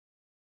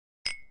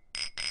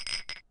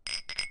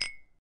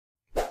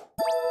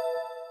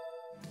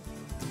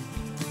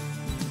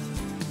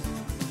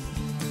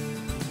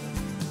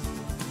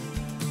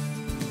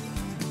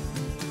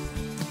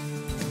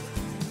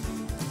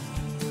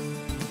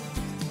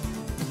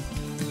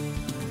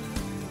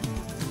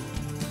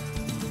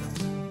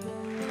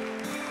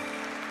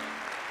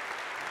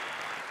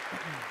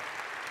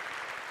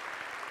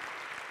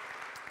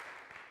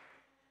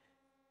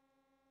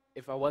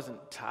I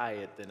wasn't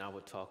tired, then I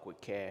would talk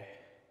with care.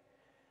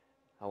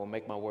 I will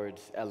make my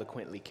words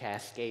eloquently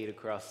cascade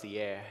across the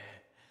air.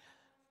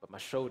 But my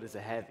shoulders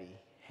are heavy,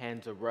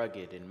 hands are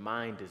rugged, and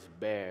mind is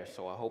bare,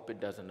 so I hope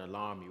it doesn't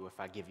alarm you if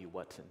I give you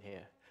what's in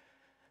here.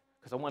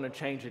 Because I want to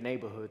change a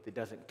neighborhood that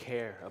doesn't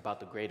care about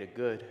the greater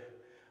good.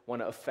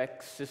 Want to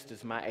affect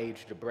sisters my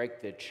age to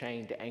break their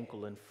chained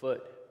ankle and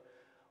foot.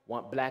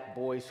 Want black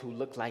boys who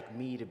look like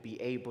me to be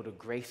able to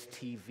grace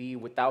TV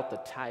without the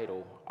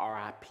title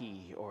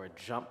RIP or a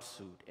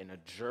jumpsuit and a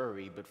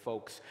jury. But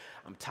folks,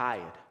 I'm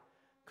tired.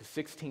 Because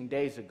 16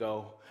 days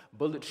ago,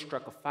 bullets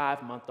struck a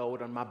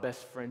 5-month-old on my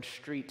best friend's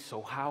street,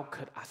 so how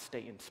could I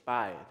stay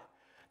inspired?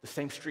 The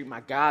same street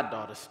my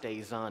goddaughter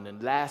stays on,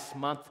 and last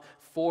month,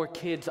 4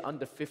 kids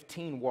under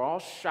 15 were all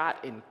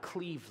shot in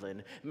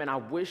Cleveland. Man, I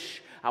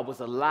wish I was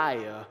a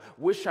liar.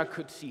 Wish I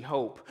could see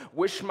hope.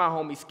 Wish my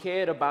homies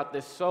cared about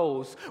their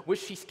souls.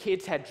 Wish these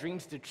kids had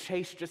dreams to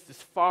chase just as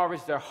far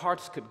as their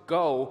hearts could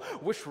go.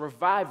 Wish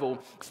revival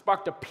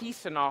sparked a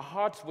peace in our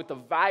hearts with a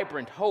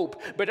vibrant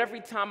hope. But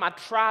every time I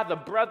try, the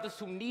brothers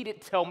who need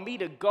it tell me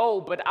to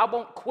go. But I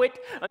won't quit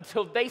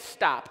until they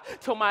stop.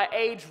 Till my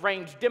age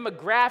range,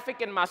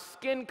 demographic, and my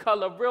skin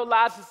color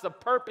realizes the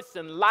purpose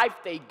in life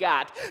they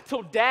got.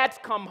 Till dads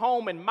come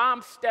home and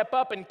moms step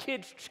up and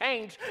kids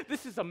change.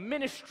 This is a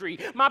ministry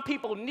my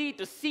people need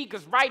to see,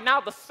 because right now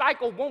the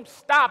cycle won't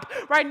stop.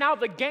 Right now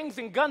the gangs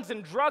and guns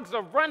and drugs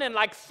are running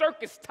like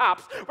circus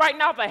tops. Right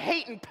now the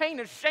hate and pain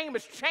and shame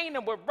is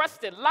chaining with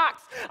rusted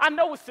locks. I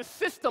know it's the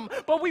system,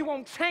 but we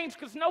won't change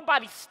because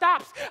nobody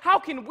stops. How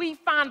can we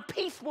find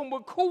peace when we're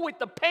cool with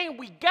the pain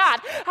we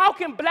got? How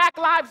can black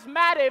lives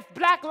matter if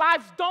black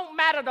lives don't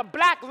matter to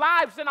black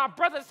lives, and our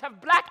brothers have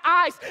black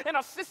eyes and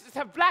our sisters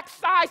have black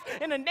sides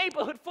in a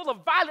neighborhood full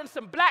of violence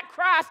and black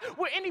cries,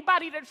 where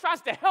anybody that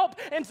tries to help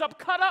ends up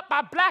cut up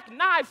by black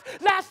knives?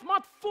 Last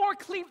month, 4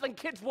 Cleveland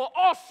kids were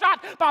all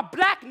shot by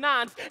black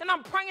nines, and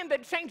I'm praying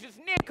that change is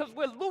near, because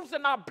we're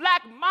losing our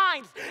black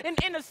minds in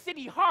inner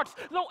city hearts,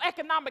 low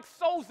economic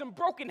souls, and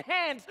broken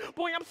hands.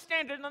 Boy, I'm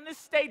standing on this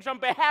stage on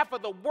behalf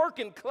of the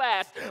working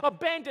class,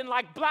 abandoned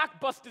like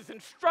blockbusters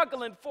and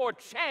struggling for a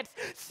chance.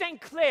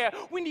 St. Clair,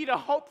 we need a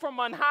hope from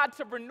on high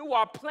to renew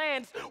our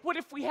plans. What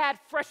if we had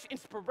fresh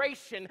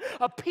inspiration,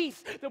 a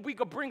peace that we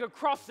could bring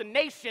across the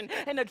nation,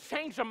 and a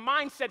change of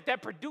mindset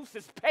that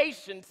produces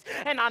patience?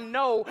 And I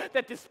know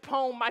that this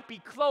poem might be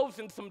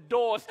closing some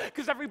doors,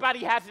 because everybody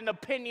has an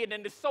opinion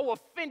and is so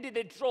offended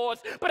it draws,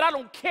 but I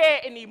don't care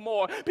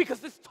anymore, because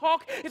this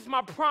talk is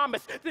my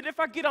promise that if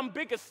I get on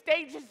bigger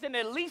stages, then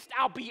at least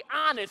I'll be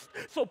honest.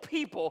 So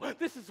people,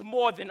 this is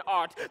more than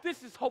art.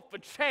 This is hope for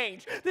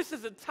change. This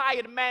is a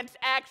tired man's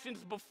actions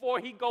before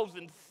he goes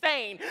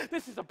insane.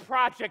 This is a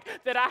project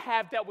that I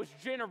have that was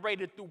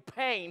generated through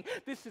pain.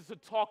 This is a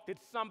talk that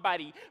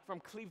somebody from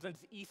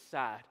Cleveland's east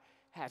side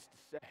has to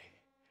say.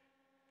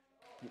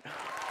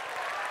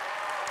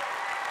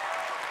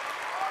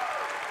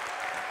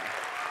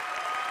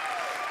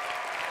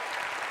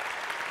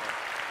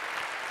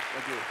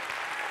 Thank you.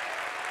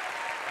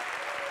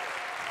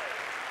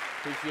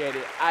 Appreciate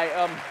it. Thank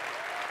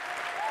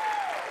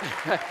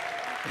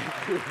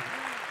you.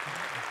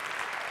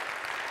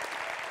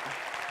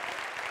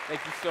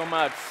 Thank you so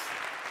much.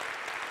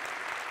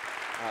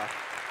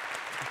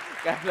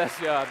 God bless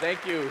y'all.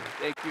 Thank you.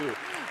 Thank you.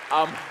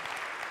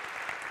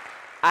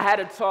 I had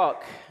a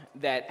talk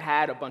that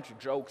had a bunch of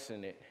jokes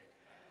in it,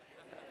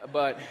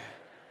 but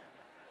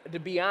to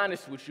be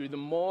honest with you, the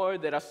more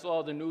that I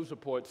saw the news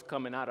reports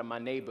coming out of my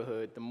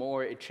neighborhood, the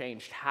more it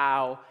changed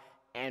how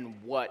and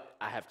what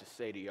I have to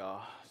say to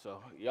y'all.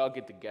 So y'all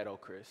get the ghetto,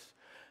 Chris.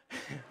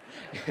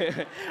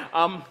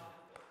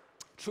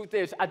 Truth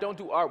is, I don't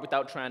do art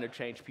without trying to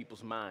change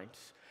people's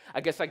minds. I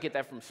guess I get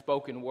that from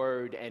spoken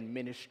word and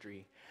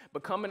ministry.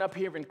 But coming up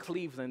here in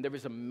Cleveland, there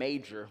is a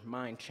major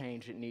mind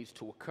change that needs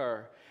to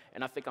occur,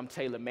 and I think I'm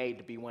tailor-made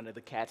to be one of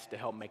the cats to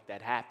help make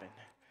that happen.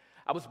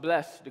 I was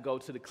blessed to go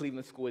to the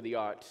Cleveland School of the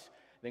Arts,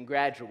 then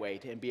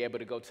graduate and be able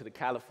to go to the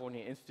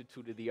California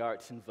Institute of the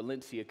Arts in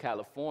Valencia,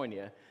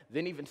 California,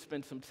 then even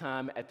spend some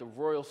time at the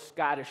Royal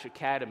Scottish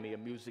Academy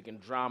of Music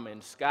and Drama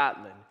in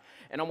Scotland.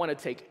 And I want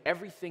to take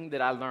everything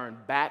that I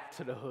learned back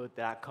to the hood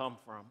that I come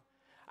from.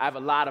 I have a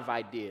lot of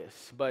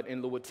ideas, but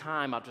in lieu of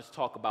time, I'll just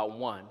talk about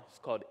one. It's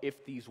called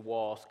If These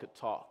Walls Could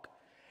Talk.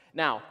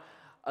 Now,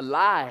 a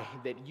lie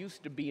that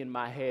used to be in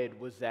my head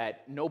was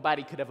that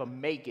nobody could ever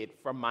make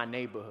it from my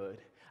neighborhood.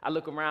 I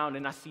look around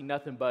and I see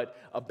nothing but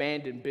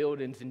abandoned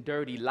buildings and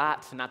dirty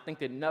lots, and I think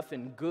that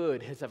nothing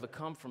good has ever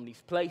come from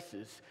these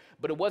places.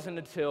 But it wasn't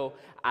until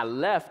I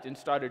left and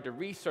started to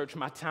research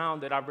my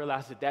town that I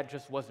realized that that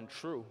just wasn't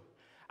true.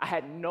 I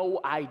had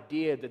no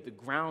idea that the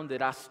ground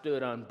that I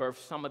stood on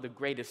birthed some of the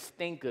greatest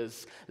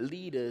thinkers,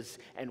 leaders,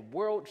 and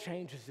world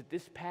changers that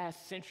this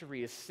past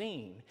century has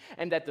seen,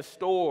 and that the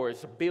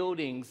stores,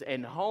 buildings,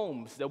 and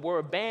homes that were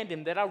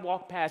abandoned that I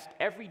walked past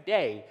every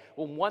day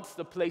were once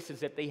the places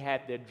that they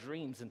had their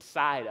dreams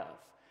inside of.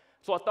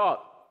 So I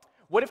thought,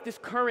 what if this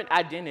current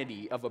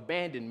identity of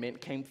abandonment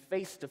came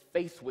face to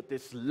face with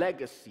this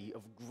legacy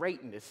of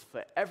greatness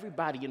for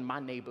everybody in my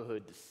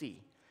neighborhood to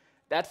see?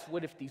 That's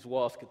what If These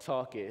Walls Could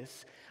Talk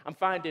is. I'm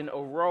finding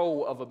a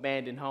row of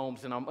abandoned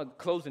homes, and I'm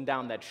closing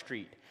down that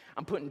street.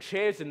 I'm putting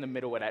chairs in the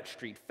middle of that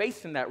street,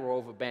 facing that row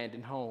of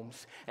abandoned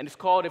homes, and it's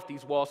called If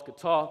These Walls Could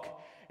Talk,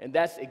 and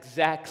that's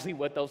exactly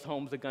what those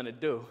homes are going to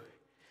do.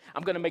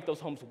 I'm going to make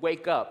those homes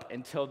wake up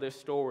and tell their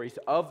stories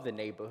of the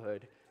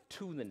neighborhood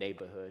to the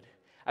neighborhood.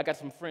 I got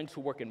some friends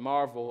who work in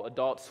Marvel,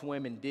 Adult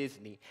Swim, and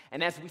Disney,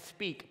 and as we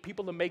speak,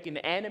 people are making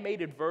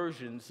animated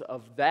versions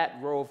of that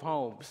row of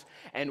homes,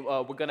 and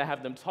we're going to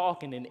have them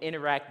talk in an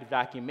interactive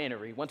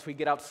documentary. Once we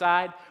get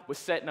outside, we're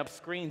setting up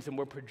screens and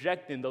we're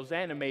projecting those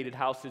animated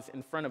houses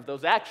in front of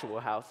those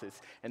actual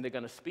houses, and they're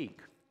going to speak.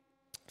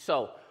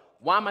 So,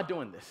 why am I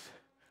doing this?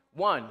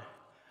 One,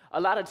 a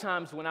lot of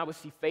times when I would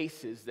see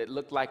faces that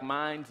looked like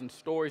mine and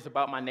stories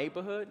about my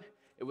neighborhood,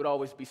 it would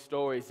always be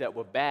stories that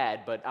were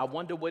bad, but I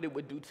wonder what it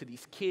would do to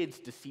these kids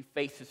to see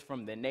faces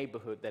from their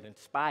neighborhood that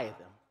inspire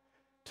them.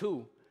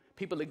 Two,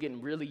 people are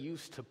getting really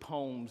used to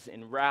poems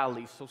and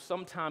rallies, so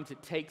sometimes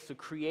it takes a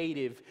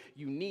creative,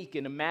 unique,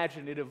 and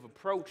imaginative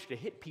approach to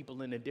hit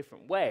people in a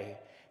different way.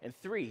 And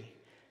three,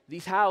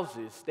 these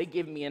houses, they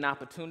give me an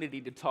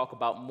opportunity to talk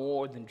about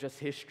more than just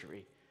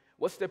history.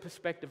 What's their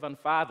perspective on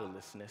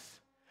fatherlessness?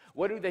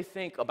 What do they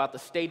think about the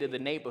state of the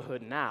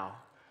neighborhood now?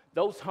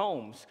 Those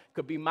homes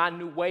could be my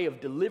new way of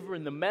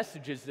delivering the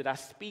messages that I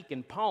speak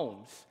in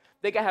poems.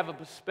 They could have a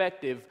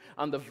perspective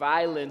on the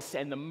violence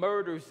and the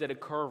murders that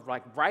occur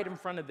right in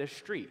front of their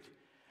street.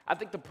 I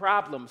think the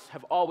problems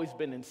have always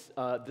been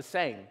the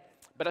same,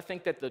 but I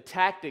think that the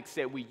tactics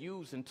that we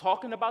use in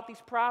talking about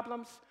these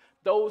problems,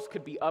 those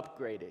could be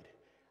upgraded.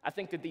 I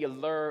think that the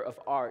allure of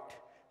art,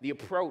 the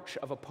approach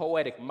of a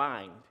poetic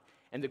mind,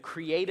 and the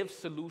creative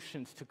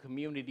solutions to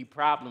community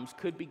problems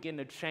could begin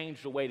to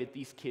change the way that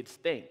these kids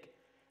think.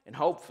 And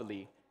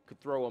hopefully could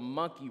throw a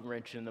monkey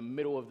wrench in the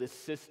middle of this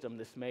system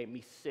that's made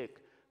me sick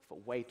for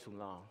way too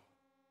long.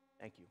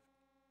 Thank you.